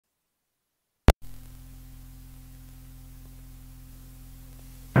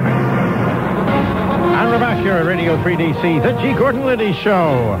here at Radio 3DC, the G. Gordon Liddy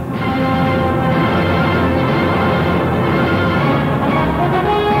Show.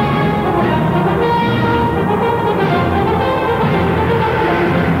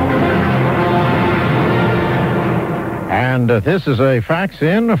 And this is a fax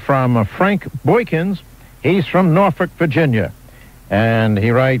in from Frank Boykins. He's from Norfolk, Virginia. And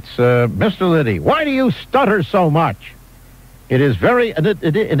he writes, Mr. Liddy, why do you stutter so much? It is very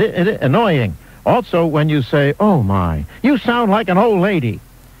annoying. Also, when you say, oh, my, you sound like an old lady.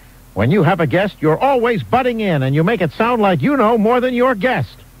 When you have a guest, you're always butting in, and you make it sound like you know more than your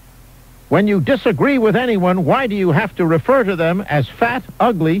guest. When you disagree with anyone, why do you have to refer to them as fat,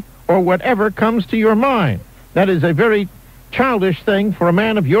 ugly, or whatever comes to your mind? That is a very childish thing for a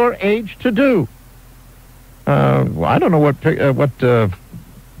man of your age to do. I don't know what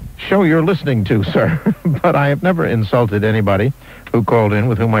show you're listening to, sir, but I have never insulted anybody who called in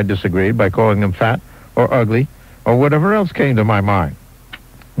with whom I disagreed by calling them fat or ugly or whatever else came to my mind.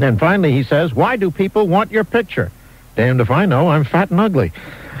 Then finally he says, why do people want your picture? Damned if I know, I'm fat and ugly.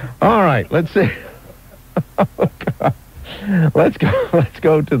 All right, let's see. Oh, God. Let's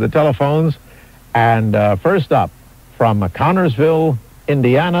go to the telephones. And first up, from Connorsville,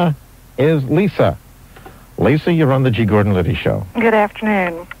 Indiana, is Lisa. Lisa, you're on the G. Gordon Liddy Show. Good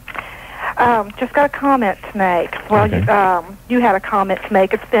afternoon. Just got a comment to make. Well, okay. You had a comment to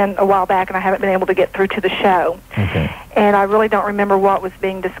make. It's been a while back, and I haven't been able to get through to the show. Okay. And I really don't remember what was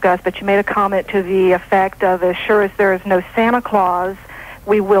being discussed, but you made a comment to the effect of, as sure as there is no Santa Claus,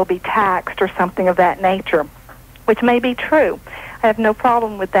 we will be taxed, or something of that nature, which may be true. I have no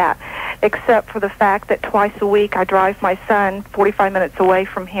problem with that, except for the fact that twice a week I drive my son 45 minutes away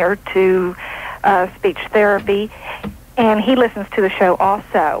from here to speech therapy, and he listens to the show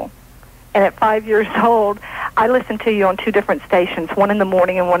also. And at 5 years old, I listen to you on two different stations, one in the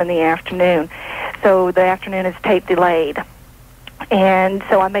morning and one in the afternoon. So the afternoon is tape delayed. And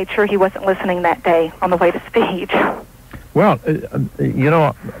so I made sure he wasn't listening that day on the way to speech. Well,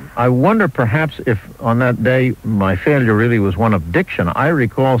 I wonder perhaps if on that day my failure really was one of diction. I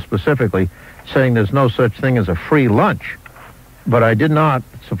recall specifically saying there's no such thing as a free lunch. But I did not,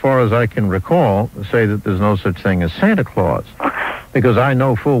 so far as I can recall, say that there's no such thing as Santa Claus. Because I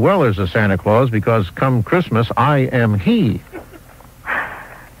know full well there's a Santa Claus, because come Christmas, I am he.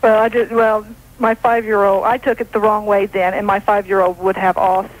 Well, my 5-year-old, I took it the wrong way then, and my 5-year-old would have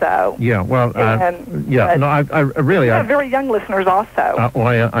also. Yeah, well, I really... You have very young listeners also.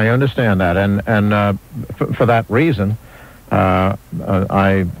 I understand that, and for that reason, I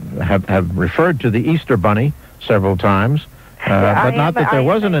have referred to the Easter Bunny several times. But not that there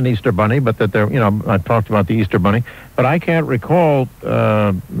wasn't an Easter Bunny, but that there, I talked about the Easter Bunny. But I can't recall,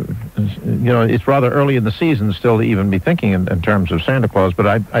 it's rather early in the season still to even be thinking in terms of Santa Claus. But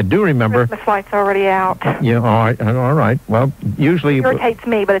I do remember... Christmas light's already out. Yeah, all right. Well, usually... It irritates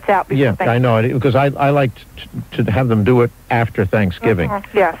me, but it's out before Thanksgiving. I know it, because I like to have them do it after Thanksgiving.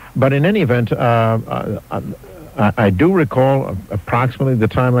 Mm-hmm. Yes. But in any event, I do recall approximately the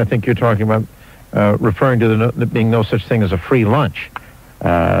time I think you're talking about, referring to there being no such thing as a free lunch.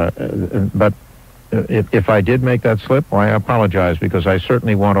 But if I did make that slip, well, I apologize, because I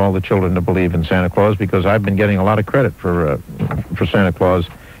certainly want all the children to believe in Santa Claus, because I've been getting a lot of credit for Santa Claus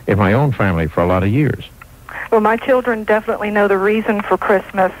in my own family for a lot of years. Well, my children definitely know the reason for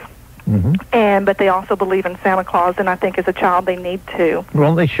Christmas. Mm-hmm. But they also believe in Santa Claus, and I think as a child they need to.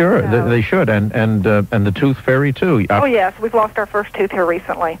 Well, they sure they should, and the tooth fairy too. Oh yes, we've lost our first tooth here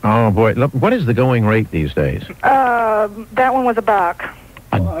recently. Oh boy, look, what is the going rate these days? That one was $1.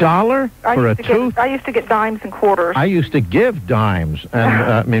 $1 for a tooth? I used to get dimes and quarters. I used to give dimes,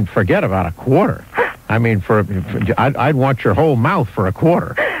 and forget about a quarter. I mean, I'd want your whole mouth for a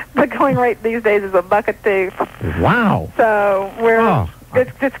quarter. The going rate these days is $1 a tooth. Wow. So we're.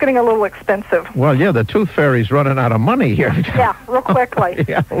 It's getting a little expensive. Well, yeah, the tooth fairy's running out of money here. Yeah, real quickly.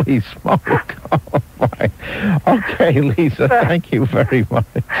 Yeah, holy smoke. Oh, my. Okay, Lisa, thank you very much.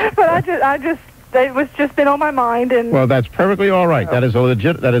 But it was just been on my mind. And well, that's perfectly all right. That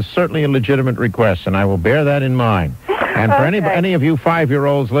is certainly a legitimate request, and I will bear that in mind. And for any of you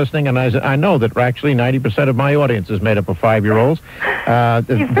 5-year-olds listening, and I know that actually 90% of my audience is made up of 5-year-olds.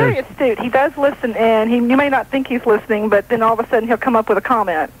 He's very astute. He does listen, and you may not think he's listening, but then all of a sudden he'll come up with a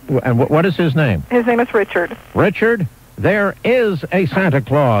comment. And what is his name? His name is Richard. Richard, there is a Santa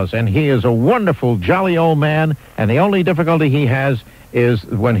Claus, and he is a wonderful, jolly old man, and the only difficulty he has is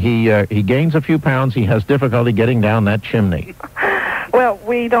when he gains a few pounds, he has difficulty getting down that chimney. Well, Well,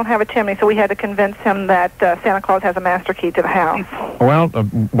 we don't have a chimney, so we had to convince him that Santa Claus has a master key to the house. Well,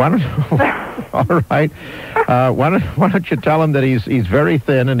 why don't all right? Why don't you tell him that he's very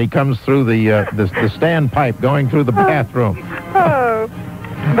thin and he comes through the standpipe going through the bathroom? Oh,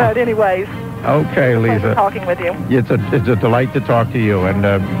 but anyways. Okay, Lisa. Talking with you. It's a delight to talk to you, and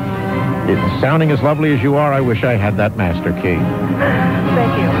it's sounding as lovely as you are. I wish I had that master key.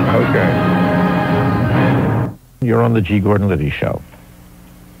 Thank you. Okay. You're on the G. Gordon Liddy Show.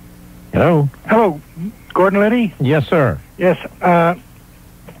 Hello. Hello, Gordon Liddy? Yes, sir. Yes,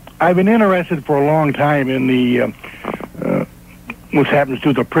 I've been interested for a long time in the what happens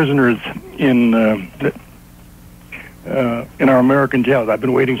to the prisoners in our American jails. I've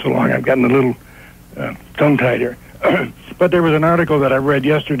been waiting so long, I've gotten a little tongue-tied here. But there was an article that I read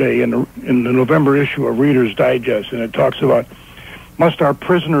yesterday in the November issue of Reader's Digest, and it talks about, must our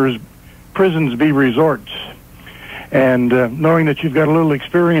prisons be resorts? And knowing that you've got a little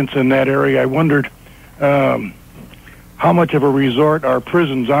experience in that area, I wondered how much of a resort our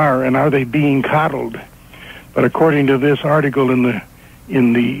prisons are, and are they being coddled? But according to this article in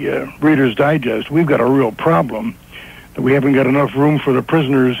the Reader's Digest, we've got a real problem, that we haven't got enough room for the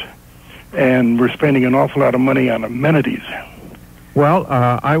prisoners, and we're spending an awful lot of money on amenities. Well,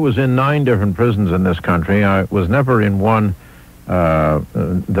 I was in 9 different prisons in this country. I was never in one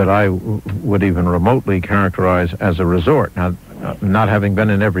that I would even remotely characterize as a resort. Now, not having been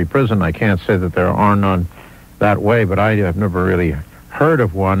in every prison, I can't say that there are none that way, but I have never really heard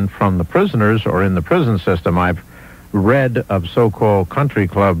of one from the prisoners or in the prison system. I've read of so-called country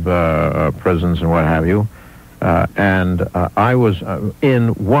club prisons and what have you, and I was in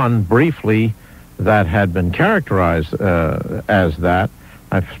one briefly that had been characterized as that.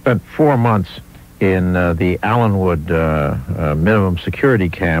 I've spent 4 months in the Allenwood minimum security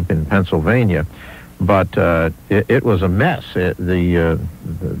camp in Pennsylvania, but it was a mess. The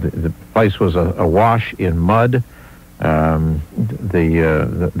place was awash in mud. The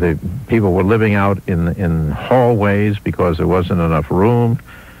people were living out in hallways because there wasn't enough room.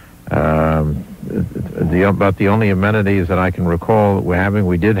 About the only amenities that I can recall that we're having,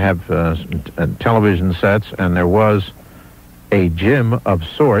 we did have television sets, and there was a gym of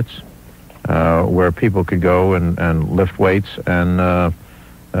sorts where people could go and lift weights and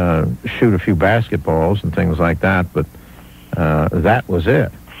shoot a few basketballs and things like that, but that was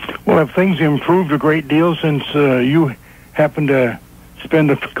it. Well, have things improved a great deal since you happened to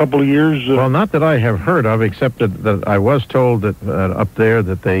spend a couple of years? Well, not that I have heard of, except that I was told that up there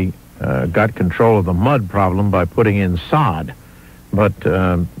that they got control of the mud problem by putting in sod. But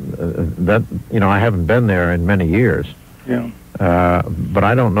that, I haven't been there in many years. Yeah. But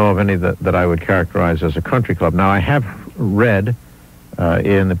I don't know of any that I would characterize as a country club. Now, I have read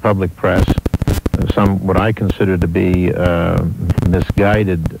in the public press some what I consider to be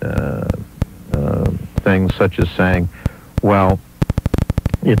misguided things, such as saying, well,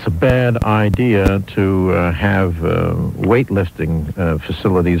 it's a bad idea to have weightlifting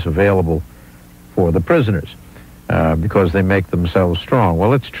facilities available for the prisoners because they make themselves strong.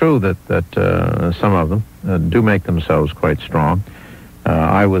 Well, it's true that some of them do make themselves quite strong.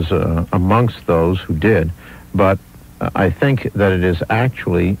 I was amongst those who did, but I think that it is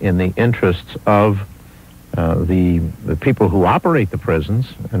actually in the interests of the people who operate the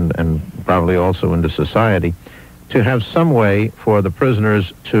prisons and probably also into society to have some way for the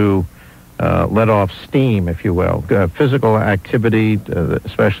prisoners to let off steam, if you will. Physical activity,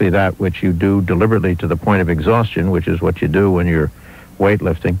 especially that which you do deliberately to the point of exhaustion, which is what you do when you're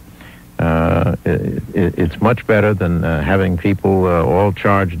weightlifting. It's much better than having people all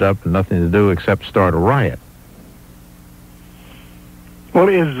charged up and nothing to do except start a riot. Well,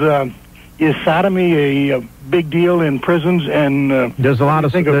 is sodomy a big deal in prisons? And there's a lot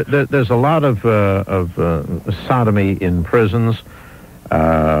of there's a lot of sodomy in prisons.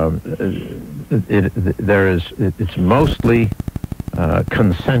 It's mostly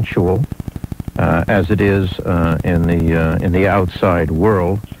consensual, as it is in the outside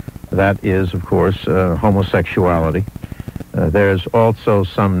world. That is, of course, homosexuality. There's also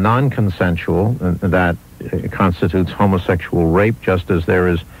some non-consensual that constitutes homosexual rape, just as there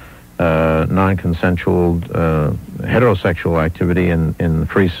is non-consensual heterosexual activity in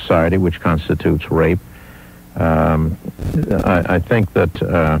free society, which constitutes rape. I think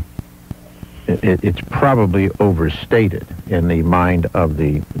that it's probably overstated in the mind of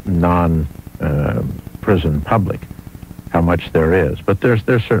the non-prison public how much there is, but there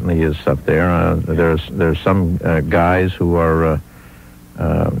certainly is up there. There's some guys who are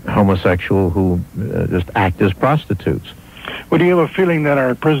homosexual who just act as prostitutes. Well, do you have a feeling that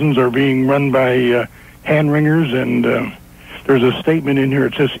our prisons are being run by hand wringers and there's a statement in here.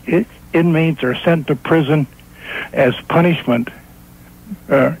 It says inmates are sent to prison as punishment,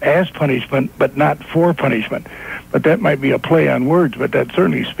 but not for punishment. But that might be a play on words, but that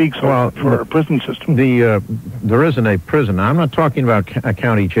certainly speaks for our prison system. There isn't a prison. I'm not talking about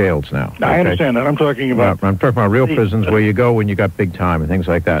county jails now. I understand that. I'm talking about... I'm talking about real prisons where you go when you got big time and things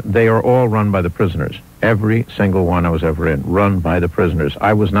like that. They are all run by the prisoners. Every single one I was ever in, run by the prisoners.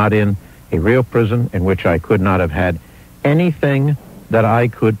 I was not in a real prison in which I could not have had anything that I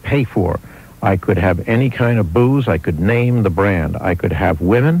could pay for. I could have any kind of booze. I could name the brand. I could have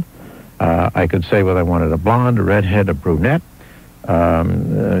women. I could say whether I wanted a blonde, a redhead, a brunette.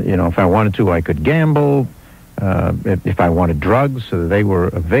 If I wanted to, I could gamble. If I wanted drugs, they were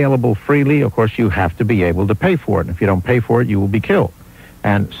available freely. Of course, you have to be able to pay for it. If you don't pay for it, you will be killed.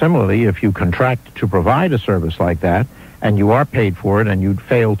 And similarly, if you contract to provide a service like that, and you are paid for it, and you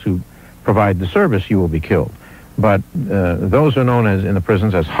fail to provide the service, you will be killed. But those are known as in the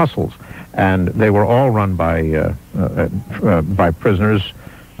prisons as hustles, and they were all run by prisoners.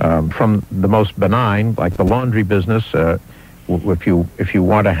 From the most benign, like the laundry business, if you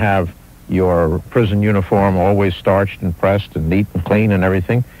want to have your prison uniform always starched and pressed and neat and clean and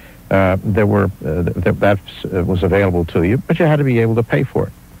everything, that was available to you, but you had to be able to pay for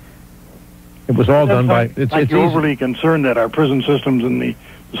it. It was all done by... It's you're overly concerned that our prison systems and the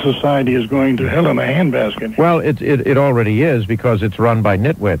society is going to hell in a handbasket. Well, it already is, because it's run by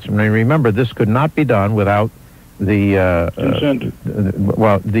nitwits. I mean, remember, this could not be done without the consent.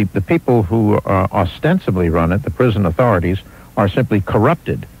 The people who ostensibly run it, the prison authorities, are simply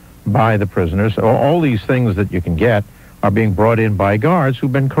corrupted by the prisoners. All these things that you can get are being brought in by guards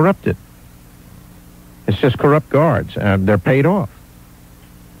who've been corrupted. It's just corrupt guards, and they're paid off.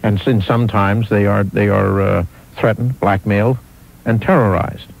 And sometimes they are threatened, blackmailed, and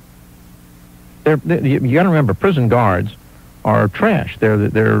terrorized. You got to remember, prison guards are trash. They're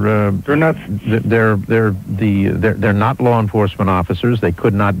not law enforcement officers. They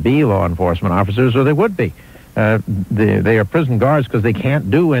could not be law enforcement officers, or they would be. They are prison guards because they can't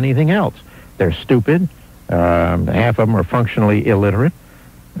do anything else. They're stupid. Half of them are functionally illiterate.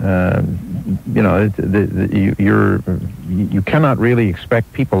 You cannot really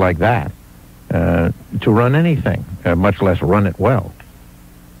expect people like that to run anything, much less run it well.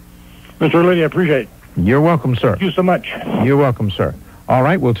 Mr. Liddy, I appreciate it. You're welcome, sir. Thank you so much. You're welcome, sir. All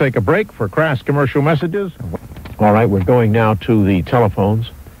right, we'll take a break for crass commercial messages. All right, we're going now to the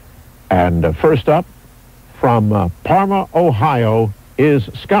telephones. And first up, from Parma, Ohio, is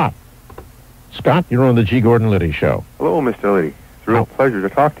Scott. Scott, you're on the G. Gordon Liddy Show. Hello, Mr. Liddy. It's a real pleasure to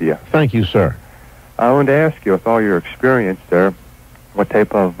talk to you. Thank you, sir. I wanted to ask you, with all your experience there, what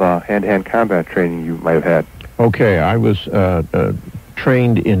type of hand-to-hand combat training you might have had. Okay, I was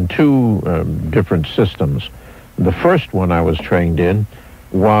trained in two different systems. The first one I was trained in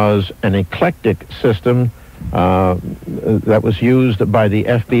was an eclectic system that was used by the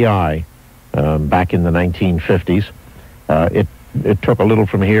FBI back in the 1950s. It took a little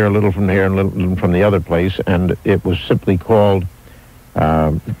from here, a little from here, and a little from the other place, and it was simply called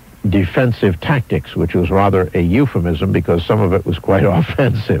defensive tactics, which was rather a euphemism because some of it was quite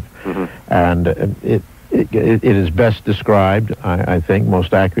offensive. Mm-hmm. And it is best described, I think,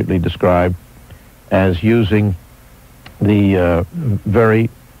 most accurately described, as using the very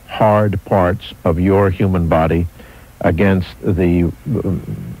hard parts of your human body against the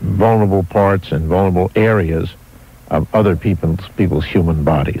vulnerable parts and vulnerable areas of other people's human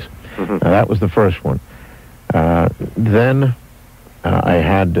bodies. Mm-hmm. Now, that was the first one. Then I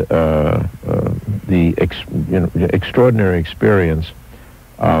had the extraordinary experience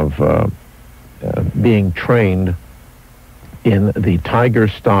of being trained in the tiger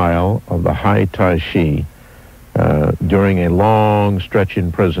style of the Hai Tai Chi during a long stretch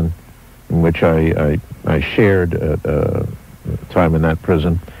in prison, in which I shared time in that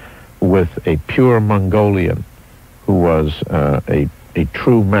prison with a pure Mongolian who was a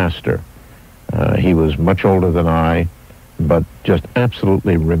true master. He was much older than I, but just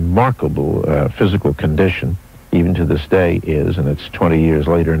absolutely remarkable physical condition, even to this day is, and it's 20 years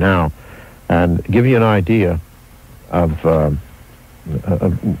later now. And give you an idea of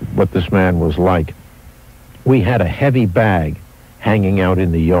what this man was like. We had a heavy bag hanging out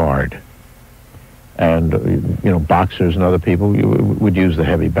in the yard. And, boxers and other people would use the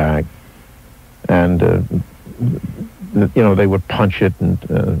heavy bag. And, they would punch it,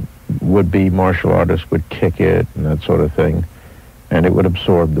 and would-be martial artists would kick it and that sort of thing. And it would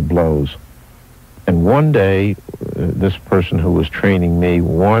absorb the blows. And one day, this person who was training me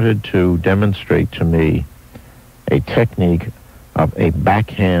wanted to demonstrate to me a technique of a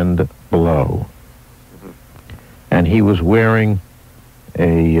backhand blow. and he was wearing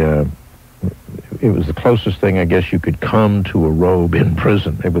it was the closest thing I guess you could come to a robe in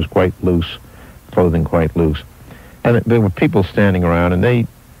prison. It was quite loose, clothing quite loose. And there were people standing around, and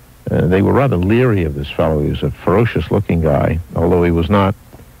they were rather leery of this fellow. He was a ferocious-looking guy, although he was not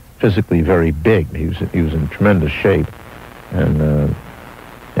physically very big. He was in tremendous shape. And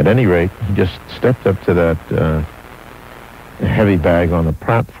at any rate, he just stepped up to that heavy bag on the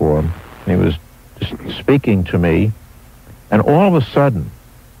platform, and he was just speaking to me, and all of a sudden,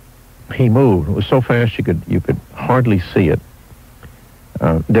 he moved. It was so fast you could hardly see it.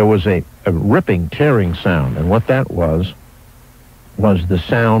 There was a ripping, tearing sound, and what that was the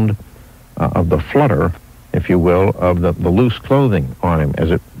sound of the flutter, if you will, of the loose clothing on him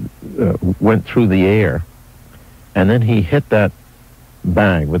as it went through the air. And then he hit that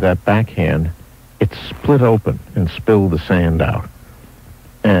bag with that backhand. It split open and spilled the sand out.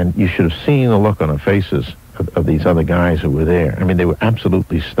 And you should have seen the look on the faces of these other guys who were there. I mean, they were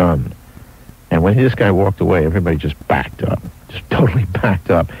absolutely stunned. And when this guy walked away, everybody just backed up, just totally backed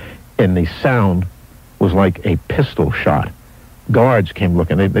up. And the sound was like a pistol shot. Guards came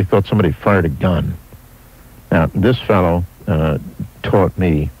looking. They thought somebody fired a gun. Now, this fellow taught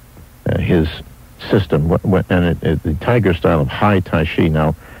me his system, and the Tiger style of high Tai Chi.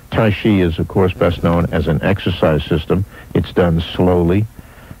 Now, Tai Chi is, of course, best known as an exercise system. It's done slowly,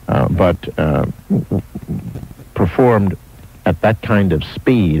 but performed at that kind of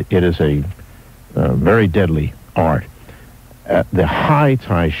speed, it is a very deadly art. The high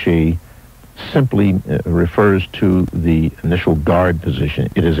Tai Chi simply refers to the initial guard position.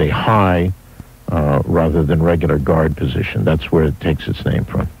 It is a high rather than regular guard position. That's where it takes its name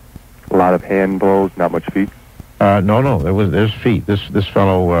from. A lot of hand blows, not much feet? No. There's feet. This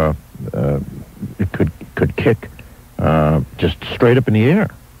fellow could kick just straight up in the air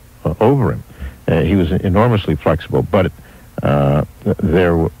over him. He was enormously flexible, but I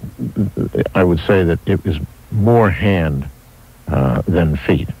would say that it was more hand than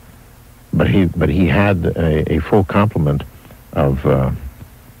feet. But he had a full complement of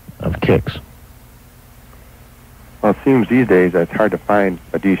kicks. Well, it seems these days that it's hard to find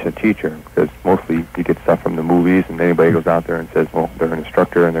a decent teacher, because mostly you get stuff from the movies, and anybody goes out there and says, well, they're an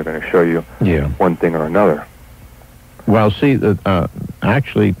instructor and they're going to show you one thing or another. Well, see,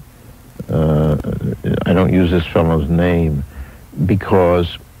 actually, I don't use this fellow's name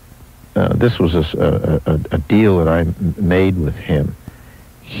because this was a deal that I made with him.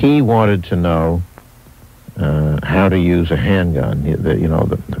 He wanted to know how to use a handgun,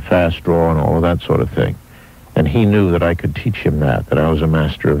 the fast draw and all of that sort of thing. And he knew that I could teach him that I was a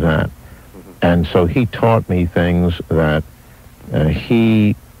master of that. Mm-hmm. And so he taught me things that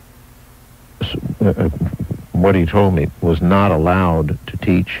what he told me was not allowed to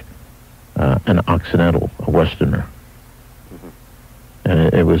teach an Occidental, a Westerner. Mm-hmm.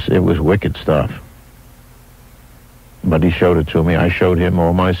 And it was wicked stuff. But he showed it to me. I showed him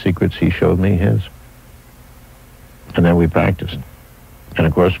all my secrets. He showed me his. And then we practiced. And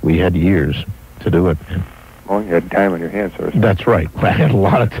of course, we had years to do it. Well, you had time on your hands, so to speak. That's right. I had a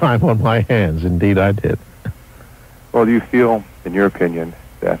lot of time on my hands. Indeed, I did. Well, do you feel, in your opinion,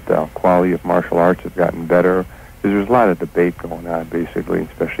 that quality of martial arts has gotten better? Because there's a lot of debate going on, basically,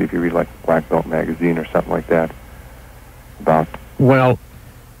 especially if you read like Black Belt magazine or something like that. About well,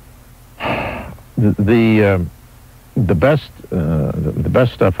 the best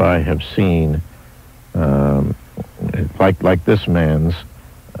stuff I have seen, like this man's,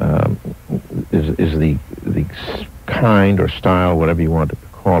 is the kind or style, whatever you want to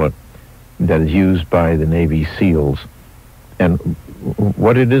call it, that is used by the Navy SEALs. And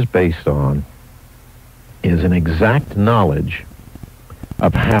what it is based on is an exact knowledge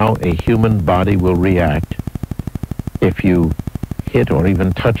of how a human body will react if you hit or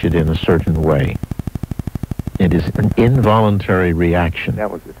even touch it in a certain way. It is an involuntary reaction.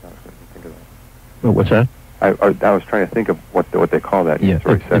 That was it. I was thinking of that. What's that? I was trying to think of what they call that. Yeah,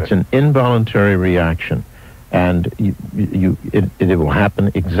 it's an involuntary reaction, and it will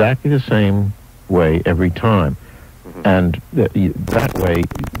happen exactly the same way every time. Mm-hmm. And that way,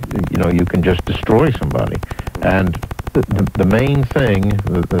 you can just destroy somebody. And the main thing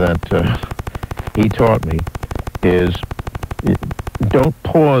that he taught me is don't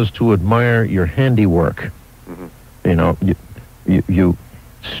pause to admire your handiwork. Mm-hmm. You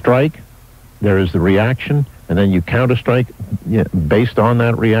strike, there is the reaction, and then you counter-strike based on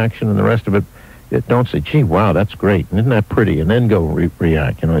that reaction, and the rest of it, don't say, gee, wow, that's great, isn't that pretty, and then go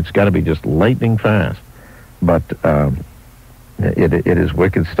react. It's got to be just lightning fast. But it is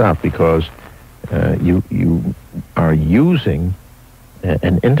wicked stuff, because you are using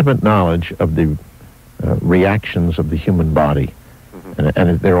an intimate knowledge of the reactions of the human body,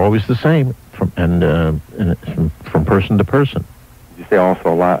 and they're always the same from person to person. You say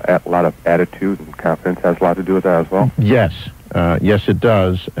also a lot of attitude and confidence has a lot to do with that as well? Yes, yes it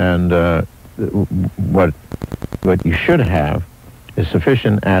does, and what you should have is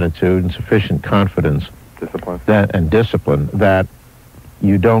sufficient attitude and sufficient confidence, discipline that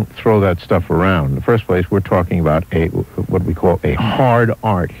you don't throw that stuff around. In the first place, we're talking about what we call a hard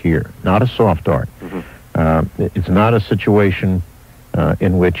art here, not a soft art. It's not a situation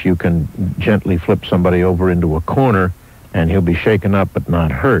in which you can gently flip somebody over into a corner and he'll be shaken up but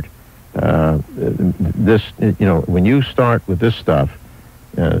not hurt. When you start with this stuff,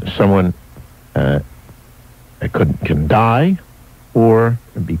 someone can die or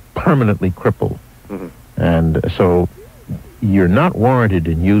be permanently crippled. And so you're not warranted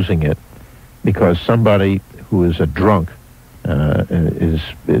in using it because somebody who is a drunk is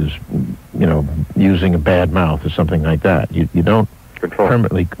using a bad mouth or something like that. You don't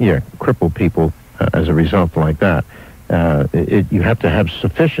permanently cripple people as a result like that. You have to have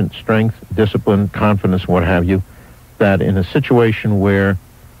sufficient strength, discipline, confidence, what have you, that in a situation where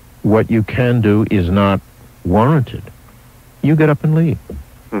what you can do is not warranted, you get up and leave.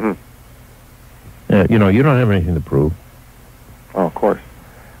 You don't have anything to prove. Oh, of course.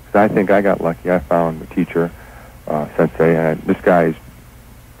 I think I got lucky. I found a teacher, sensei, and this guy's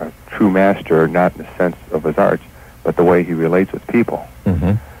a true master, not in the sense of his arts, but the way he relates with people.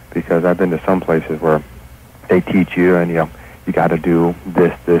 Because I've been to some places where they teach you, and you got to do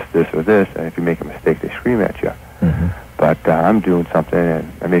this, or this, and if you make a mistake, they scream at you. But I'm doing something,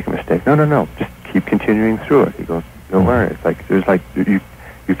 and I make a mistake. No, just keep continuing through it. He goes, you'll learn. It's like you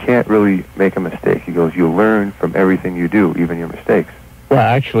can't really make a mistake. He goes, you learn from everything you do, even your mistakes. Well,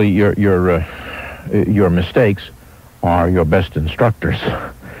 actually, your mistakes are your best instructors.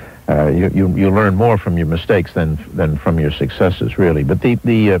 You learn more from your mistakes than from your successes, really. But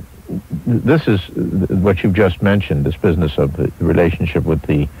this is what you've just mentioned, this business of the relationship with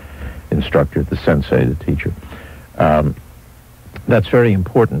the instructor, the sensei, the teacher. That's very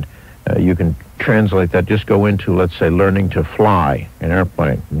important. You can translate that, just go into, let's say, learning to fly an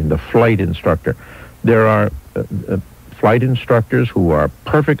airplane. I mean, the flight instructor. There are flight instructors who are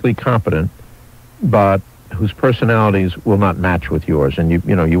perfectly competent, but whose personalities will not match with yours, and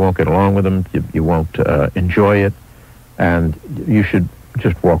you won't get along with them, you won't enjoy it, and you should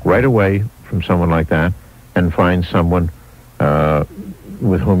just walk right away from someone like that and find someone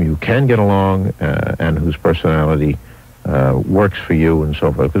with whom you can get along and whose personality works for you and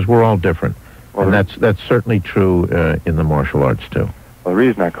so forth, because we're all different. And that's certainly true in the martial arts, too. Well, the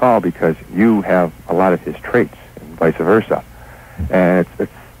reason I call, because you have a lot of his traits and vice versa. And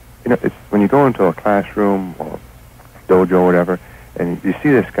it's when you go into a classroom or dojo or whatever, and you see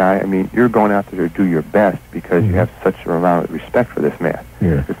this guy, I mean, you're going out there to do your best because you have such an amount of respect for this man.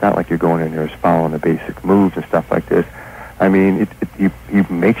 It's not like you're going in there just following the basic moves and stuff like this. I mean, he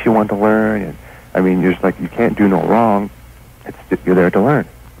makes you want to learn, and I mean, you're just like, you can't do no wrong. You're there to learn.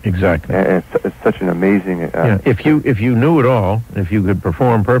 Exactly. And it's such an amazing... If you knew it all, if you could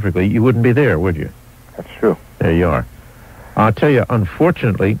perform perfectly, you wouldn't be there, would you? That's true. There you are. I'll tell you,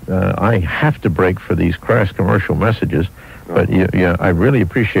 unfortunately, I have to break for these crass commercial messages, but I really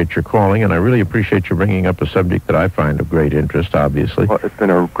appreciate your calling, and I really appreciate you bringing up a subject that I find of great interest, obviously. Well, it's been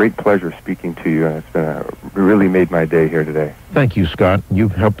a great pleasure speaking to you, and it's really made my day here today. Thank you, Scott.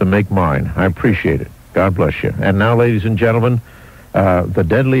 You've helped to make mine. I appreciate it. God bless you. And now, ladies and gentlemen, the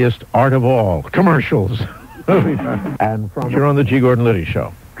deadliest art of all, commercials. And you're on the G. Gordon Liddy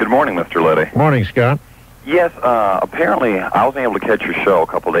Show. Good morning, Mr. Liddy. Morning, Scott. Yes, apparently I wasn't able to catch your show a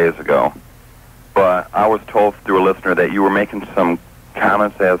couple days ago, but I was told through a listener that you were making some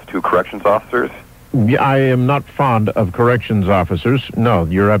comments as to corrections officers. Yeah, I am not fond of corrections officers. No,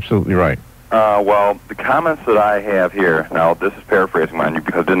 you're absolutely right. Well, the comments that I have here, now this is paraphrasing, mind you,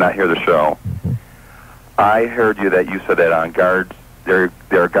 because I did not hear the show. I heard you that you said that on guards,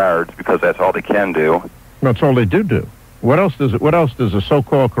 they're guards because that's all they can do. That's all they do. What else does a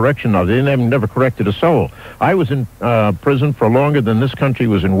so-called correction of? They never corrected a soul. I was in prison for longer than this country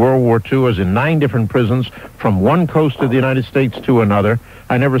was in World War II. I was in 9 different prisons from one coast of the United States to another.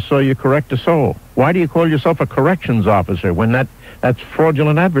 I never saw you correct a soul. Why do you call yourself a corrections officer when that's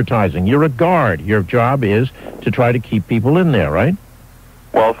fraudulent advertising? You're a guard. Your job is to try to keep people in there, right?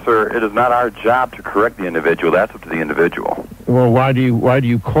 Well, sir, it is not our job to correct the individual. That's up to the individual. Well, why do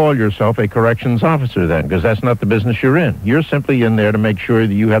you call yourself a corrections officer then? Because that's not the business you're in. You're simply in there to make sure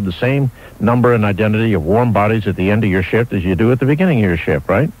that you have the same number and identity of warm bodies at the end of your shift as you do at the beginning of your shift,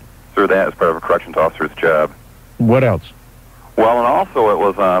 right? Sir, that is part of a corrections officer's job. What else? Well, and also it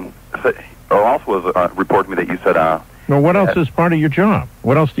was also was reported to me that you said... well, what else is part of your job?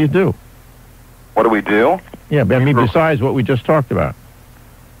 What else do you do? What do we do? Yeah, I mean, besides what we just talked about.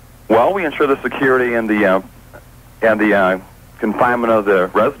 Well, we ensure the security and the confinement of the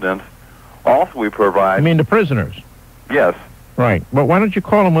residents. Also, we provide... I mean, the prisoners. Yes. Right. Well, why don't you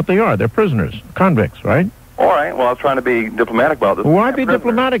call them what they are? They're prisoners, convicts, right? All right. Well, I was trying to be diplomatic about this. Well, why be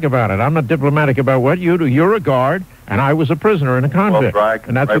diplomatic about it? I'm not diplomatic about what you do. You're a guard, and I was a prisoner and a convict. Well,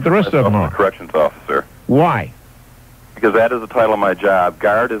 and that's what the rest of them are. Corrections officer. Why? Because that is the title of my job.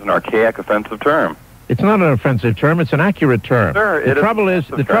 Guard is an archaic, offensive term. It's not an offensive term. It's an accurate term. Sir,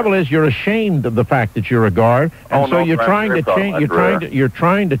 the trouble is you're ashamed of the fact that you're a guard, and so you're trying to change. You're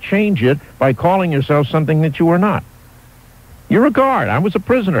trying to change it by calling yourself something that you are not. You're a guard. I was a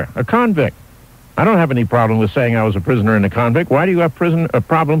prisoner, a convict. I don't have any problem with saying I was a prisoner and a convict. Why do you have a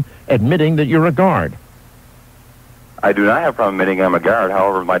problem admitting that you're a guard? I do not have a problem admitting I'm a guard.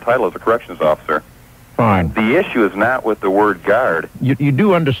 However, my title is a corrections officer. Fine. The issue is not with the word guard. You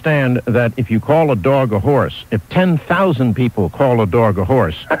do understand that if you call a dog a horse, if 10,000 people call a dog a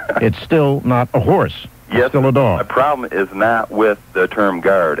horse, it's still not a horse. Yes, it's still a dog. My problem is not with the term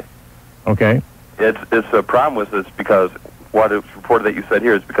guard. Okay. It's a problem with this because what is reported that you said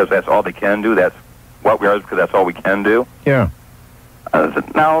here is because that's all they can do. That's what we are because that's all we can do. Yeah.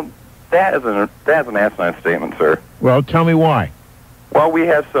 Now, that is an asinine statement, sir. Well, tell me why. Well, we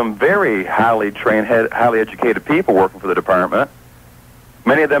have some very highly trained, highly educated people working for the department.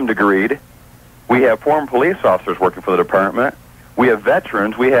 Many of them degreed. We have former police officers working for the department. We have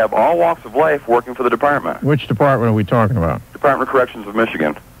veterans. We have all walks of life working for the department. Which department are we talking about? Department of Corrections of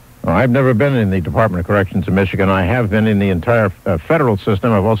Michigan. Oh, I've never been in the Department of Corrections of Michigan. I have been in the entire federal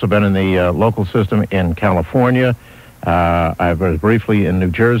system. I've also been in the local system in California. I was briefly in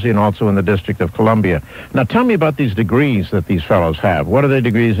New Jersey and also in the District of Columbia. Now, tell me about these degrees that these fellows have. What are they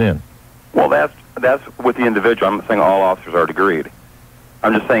degrees in? Well, that's with the individual. I'm not saying all officers are degreed.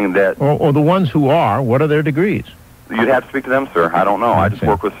 I'm just saying that... Or the ones who are, what are their degrees? You'd have to speak to them, sir. I don't know. I just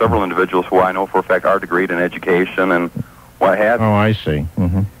work with several individuals who I know for a fact are degreed in education and what have you. Oh, I see.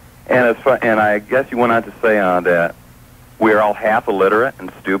 Mm-hmm. And I guess you went on to say that we are all half illiterate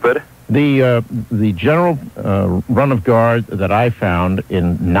and stupid. The general run of guard that I found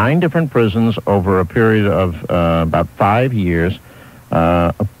in 9 different prisons over a period of about 5 years,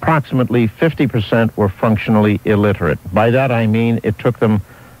 approximately 50% were functionally illiterate. By that I mean it took them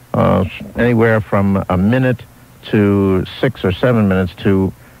anywhere from a minute to 6 or 7 minutes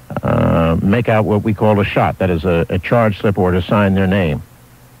to make out what we call a shot, that is a charge slip or to sign their name.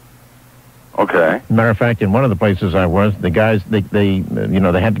 Okay. Matter of fact, in one of the places I was, the guys, they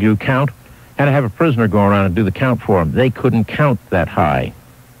had to do count, had to have a prisoner go around and do the count for them. They couldn't count that high.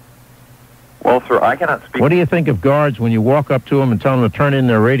 Well, sir, I cannot speak... What do you think of guards when you walk up to them and tell them to turn in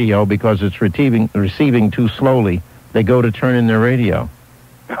their radio because it's receiving too slowly? They go to turn in their radio.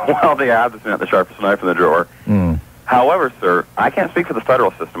 Well, they are obviously not the sharpest knife in the drawer. Mm. However, sir, I can't speak for the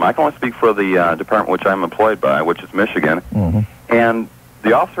federal system. I can only speak for the department which I'm employed by, which is Michigan. Mm-hmm. And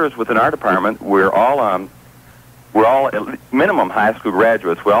the officers within our department, we're all at minimum high school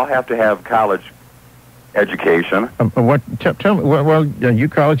graduates. We all have to have college education. Tell me. Well, are you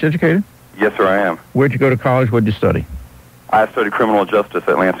college educated? Yes, sir, I am. Where'd you go to college? What'd you study? I studied criminal justice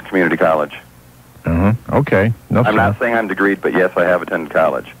at Lansing Community College. Okay. No, I'm not saying I'm degreed, but yes, I have attended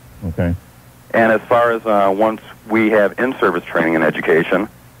college. Okay. And as far as once we have in-service training and education,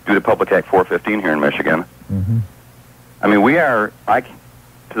 due to Public Act 415 here in Michigan, I mean, we are,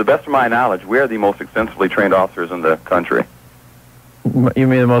 to the best of my knowledge, we are the most extensively trained officers in the country. You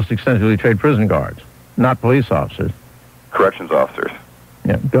mean the most extensively trained prison guards, not police officers? Corrections officers.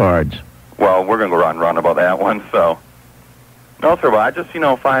 Yeah, guards. Well, we're going to go round about that one, so... No, sir, but I just,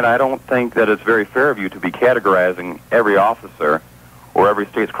 find I don't think that it's very fair of you to be categorizing every officer or every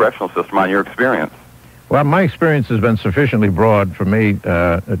state's correctional system on your experience. Well, my experience has been sufficiently broad for me,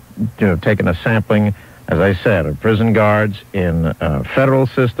 taking a sampling, as I said, of prison guards in federal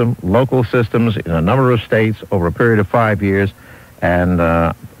system, local systems, in a number of states over a period of 5 years, and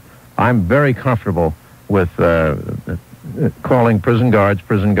I'm very comfortable with calling prison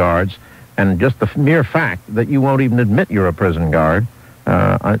guards, and just the mere fact that you won't even admit you're a prison guard,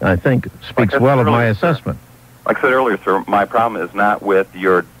 I think speaks well of my assessment. Like I said earlier, sir, my problem is not with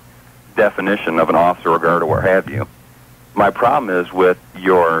your definition of an officer or guard or what have you. My problem is with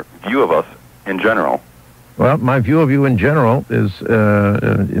your view of us in general. Well, my view of you in general is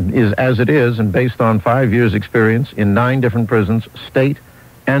as it is, and based on 5 years' experience in 9 different prisons, state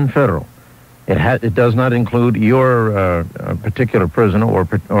and federal. It does not include your particular prison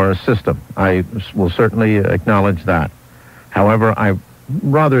or system. I will certainly acknowledge that. However, I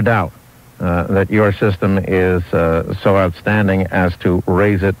rather doubt that your system is so outstanding as to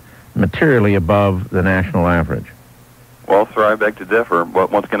raise it materially above the national average? Well, sir, I beg to differ.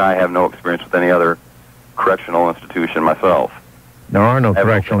 But once again, I have no experience with any other correctional institution myself. There are no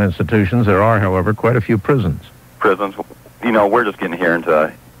correctional institutions. There are, however, quite a few prisons. Prisons, we're just getting here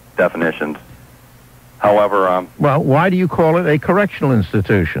into definitions. However, well, why do you call it a correctional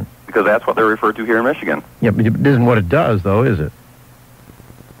institution? Because that's what they're referred to here in Michigan. Yeah, but it isn't what it does, though, is it?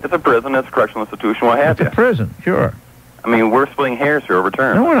 It's a prison. It's a correctional institution. What have you? It's a prison, sure. I mean, we're splitting hairs here over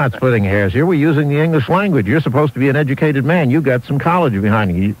terms. No, we're not splitting hairs here. We're using the English language. You're supposed to be an educated man. You've got some college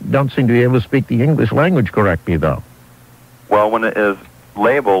behind you. You don't seem to be able to speak the English language correctly, though. Well, when it is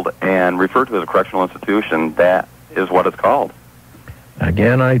labeled and referred to as a correctional institution, that is what it's called.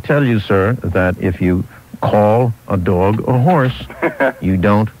 Again, I tell you, sir, that if you call a dog a horse, you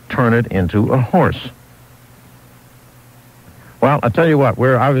don't turn it into a horse. Well, I'll tell you what,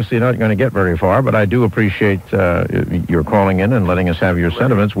 we're obviously not going to get very far, but I do appreciate your calling in and letting us have your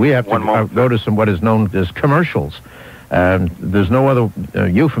sentiments. We have to go to some what is known as commercials. There's no other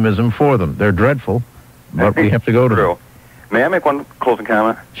euphemism for them. They're dreadful, but we have to go to them. May I make one closing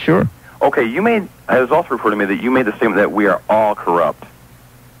comment? Sure. Okay, it was also reported to me that you made the statement that we are all corrupt.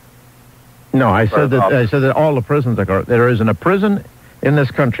 No, I said that all the prisons are corrupt. There isn't a prison in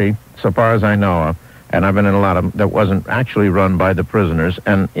this country, so far as I know of, and I've been in a lot of them, that wasn't actually run by the prisoners.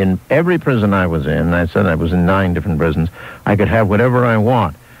 And in every prison I was in, I said I was in 9 different prisons, I could have whatever I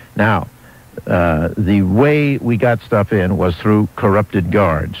want. Now, the way we got stuff in was through corrupted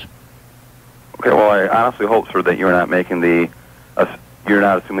guards. Okay, well, I honestly hope, sir, that you're not you're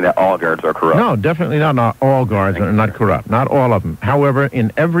not assuming that all guards are corrupt. No, definitely not. Not all guards are not corrupt. Not all of them. However,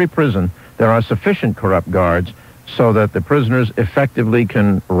 in every prison, there are sufficient corrupt guards so that the prisoners effectively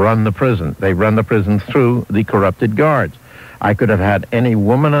can run the prison. They run the prison through the corrupted guards. I could have had any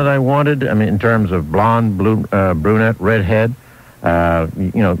woman that I wanted, I mean, in terms of blonde, brunette, redhead.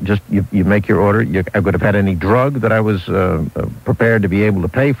 Just you make your order. I could have had any drug that I was prepared to be able to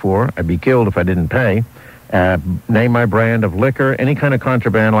pay for. I'd be killed if I didn't pay. Name my brand of liquor, any kind of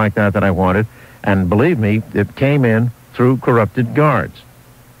contraband like that I wanted. And believe me, it came in through corrupted guards.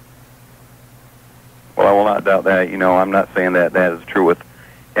 Well, I will not doubt that. I'm not saying that is true with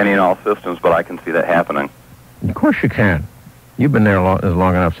any and all systems, but I can see that happening. Of course you can. You've been there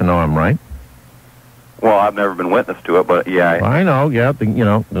long enough to know I'm right. Well, I've never been witness to it, but yeah. Well, I know, yeah.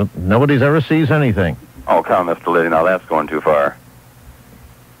 Nobody's ever sees anything. Oh, come on, Mr. Liddy. Now that's going too far.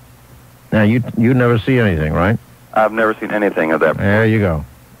 Now, you never see anything, right? I've never seen anything of that. There you go.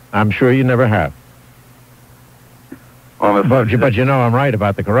 I'm sure you never have. Well, but you know I'm right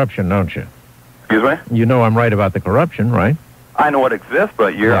about the corruption, don't you? Excuse me? You know I'm right about the corruption, right? I know it exists,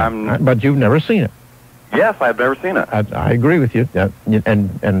 but But you've never seen it. Yes, I've never seen it. I agree with you.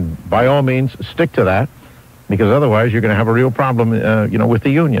 And by all means, stick to that, because otherwise you're going to have a real problem, with the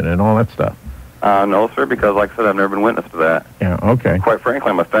union and all that stuff. No, sir, because like I said, I've never been witness to that. Yeah, okay. Quite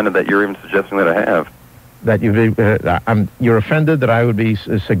frankly, I'm offended that you're even suggesting that I have. That you're offended that I would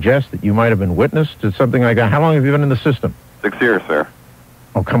suggest that you might have been witness to something like that. How long have you been in the system? 6 years, sir.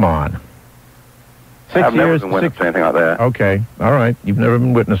 Oh, come on. 6 years? I've never been witness to anything like that. Okay, all right. You've never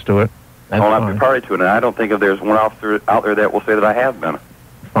been witness to it. That's I'll not be party to it, and I don't think if there's one officer out there that will say that I have been.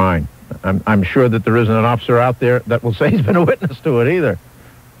 Fine. I'm sure that there isn't an officer out there that will say he's been a witness to it either.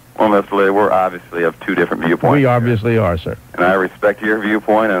 Well, Mr. Liddy, we're obviously of 2 different viewpoints. We obviously are, sir. And I respect your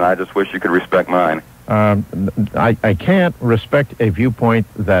viewpoint, and I just wish you could respect mine. I can't respect a viewpoint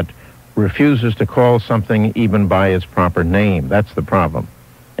that refuses to call something even by its proper name. That's the problem.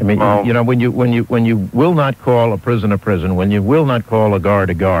 I mean, when you will not call a prison, when you will not call a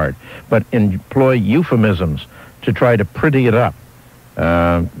guard, but employ euphemisms to try to pretty it up,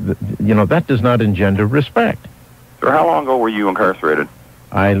 that does not engender respect. Sir, how long ago were you incarcerated?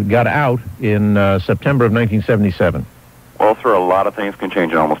 I got out in September of 1977. Well, sir, a lot of things can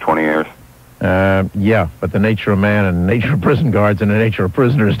change in almost 20 years. Yeah, but the nature of man and the nature of prison guards and the nature of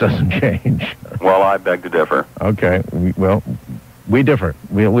prisoners doesn't change. Well, I beg to differ. Okay, we differ.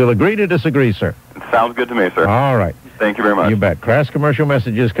 We'll agree to disagree, sir. It sounds good to me, sir. All right. Thank you very much. You bet. Crass commercial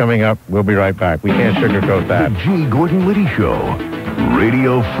messages coming up. We'll be right back. We can't sugarcoat that. The G. Gordon Liddy Show,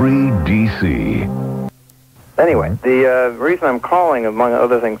 Radio Free DC. Anyway, the reason I'm calling, among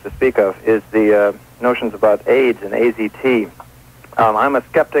other things to speak of, is the notions about AIDS and AZT. I'm a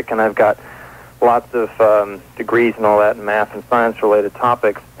skeptic, and I've got lots of degrees and all that in math and science-related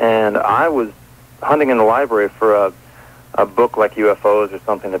topics, and I was hunting in the library for a book like UFOs or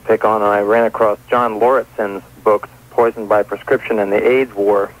something to pick on, and I ran across John Lauritsen's books, Poison by Prescription and the AIDS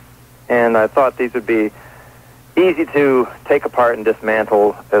War, and I thought these would be easy to take apart and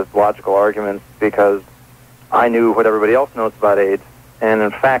dismantle as logical arguments because I knew what everybody else knows about AIDS. And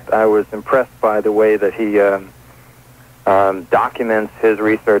in fact, I was impressed by the way that he documents his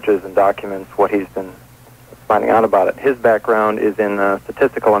researches and documents what he's been finding out about it. His background is in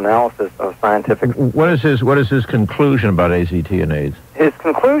statistical analysis of scientific. What is his conclusion about AZT and AIDS? His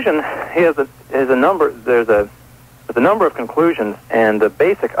conclusion, he has a number. There's a number of conclusions, and the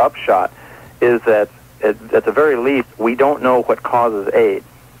basic upshot is that at the very least, we don't know what causes AIDS,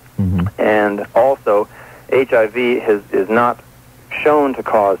 and also HIV is not shown to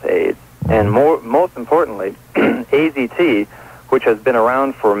cause AIDS, and most importantly, AZT, which has been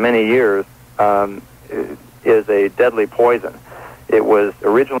around for many years, is a deadly poison. It was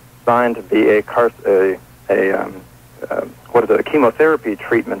originally designed to be a chemotherapy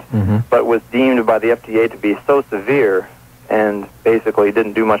treatment, but was deemed by the FDA to be so severe and basically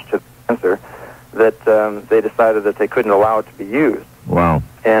didn't do much to cancer that they decided that they couldn't allow it to be used. Wow.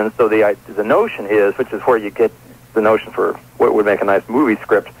 And so the notion is, which is where you get the notion for what would make a nice movie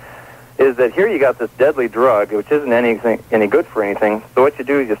script, is that here you got this deadly drug, which isn't any good for anything. So what you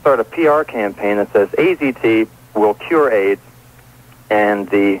do is you start a PR campaign that says AZT will cure AIDS, and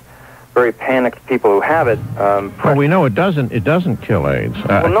the very panicked people who have it. Well, we know it doesn't kill AIDS.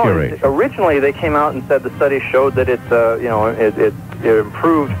 Cure AIDS. Originally they came out and said the study showed that it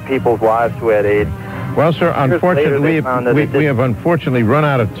improved people's lives who had AIDS. Well, sir, unfortunately, we have unfortunately run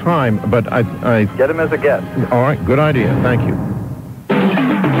out of time, but I get him as a guest. All right, good idea. Thank you.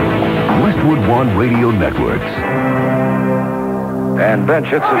 Westwood One Radio Networks. And Bench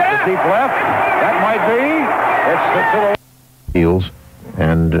hits it to deep left. That might be. It's the appeals,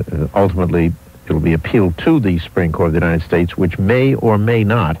 and ultimately it'll be appealed to the Supreme Court of the United States, which may or may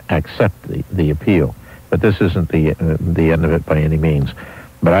not accept the appeal. But this isn't the end of it by any means.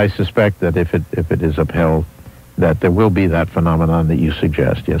 But I suspect that if it is upheld, that there will be that phenomenon that you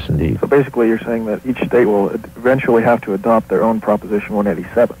suggest. Yes, indeed. So basically, you're saying that each state will eventually have to adopt their own Proposition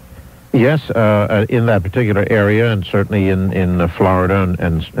 187. Yes, in that particular area, and certainly in Florida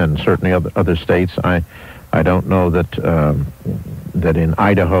and certainly other states. I don't know that in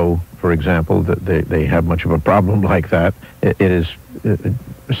Idaho, for example, that they have much of a problem like that. It is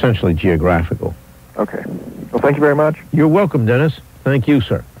essentially geographical. Okay. Well, thank you very much. You're welcome, Dennis. Thank you,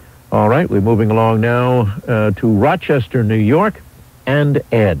 sir. All right, we're moving along now to Rochester, New York, and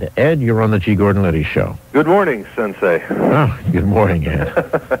Ed. Ed, you're on the G. Gordon Liddy Show. Good morning, Sensei. Oh, good morning,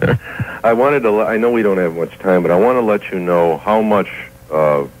 Ed. I know we don't have much time, but I want to let you know how much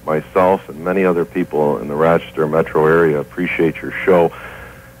myself and many other people in the Rochester metro area appreciate your show.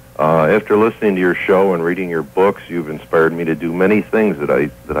 After listening to your show and reading your books, you've inspired me to do many things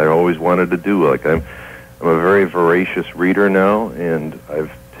that I always wanted to do. Like I'm a very voracious reader now, and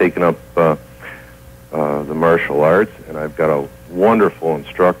I've taken up the martial arts, and I've got a wonderful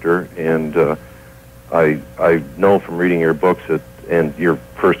instructor, and I know from reading your books and your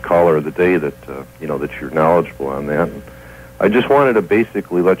first caller of the day that that you're knowledgeable on that. And I just wanted to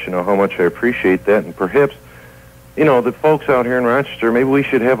basically let you know how much I appreciate that, and perhaps the folks out here in Rochester, maybe we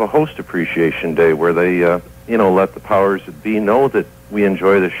should have a host appreciation day where they let the powers that be know that we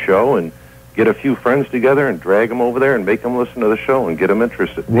enjoy the show, and get a few friends together and drag them over there and make them listen to the show and get them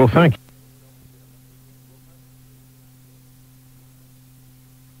interested. Well, thank you.